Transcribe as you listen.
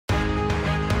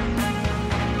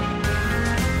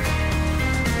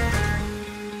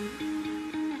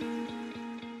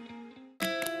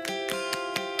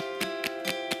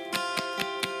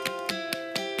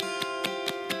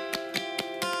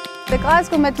The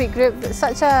Glasgow midweek group, it's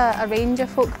such a range of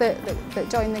folk that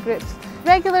join the groups.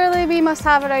 Regularly we must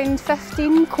have around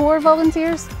 15 core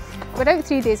volunteers. We're out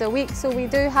 3 days a week, so we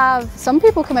do have some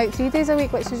people come out 3 days a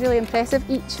week, which is really impressive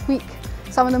each week,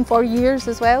 some of them for years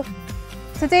as well.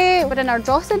 Today we're in our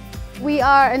Ardrossan. We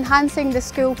are enhancing the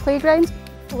school playground.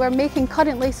 We're making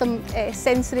currently some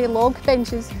sensory log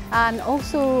benches and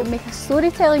also make a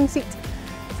storytelling seat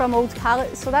from old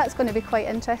pallets, so that's going to be quite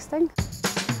interesting.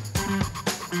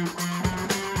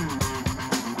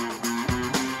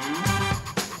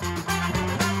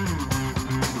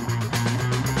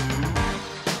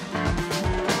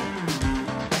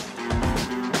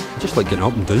 Just like getting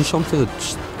up and doing something that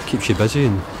just keeps you busy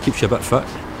and keeps you a bit fit.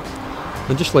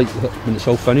 And just like when it's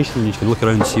all finished and you can look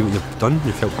around and see what you've done,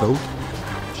 you've helped build,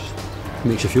 it just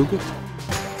makes you feel good.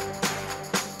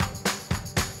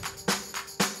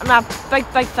 I'm a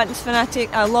big fitness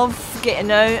fanatic. I love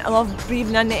getting out, I love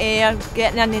breathing in the air,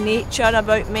 getting in the nature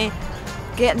about me,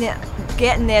 getting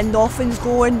the endorphins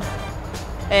going,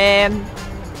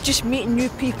 just meeting new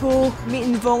people,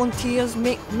 meeting volunteers,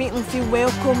 making them feel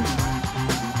welcome.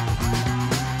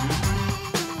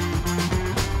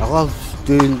 I love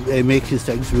doing making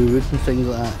things with wood and things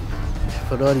like that.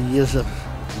 For all the years of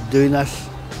doing this,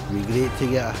 it'd be great to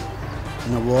get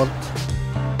an award.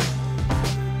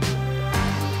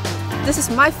 This is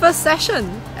my first session,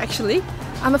 actually.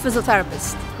 I'm a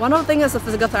physiotherapist. One of the things as a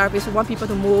physical therapist, we want people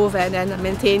to move and then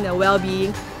maintain their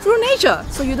well-being through nature.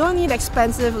 So you don't need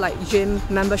expensive like gym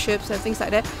memberships and things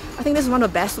like that. I think this is one of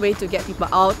the best ways to get people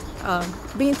out,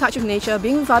 being in touch with nature,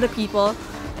 being with other people,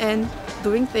 and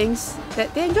doing things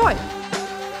that they enjoy.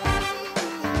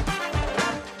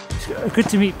 It's good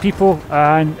to meet people,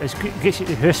 and it gets you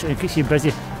to the house and it gets you busy.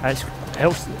 It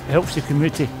helps the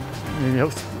community.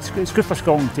 It's good for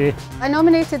Scotland too. I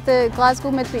nominated the Glasgow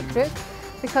midweek group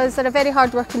because they're a very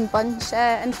hard-working bunch.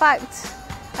 In fact,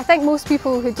 I think most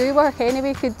people who do work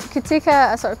anyway could take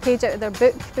a sort of page out of their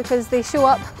book, because they show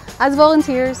up as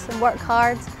volunteers and work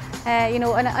hard, you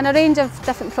know, on a range of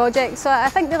different projects. So I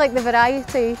think they like the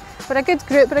variety. We're a good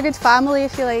group, we're a good family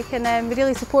if you like, and we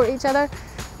really support each other.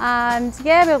 And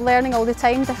yeah, we're learning all the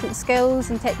time different skills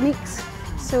and techniques.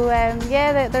 So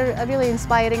yeah, they're a really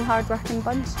inspiring, hard-working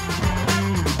bunch.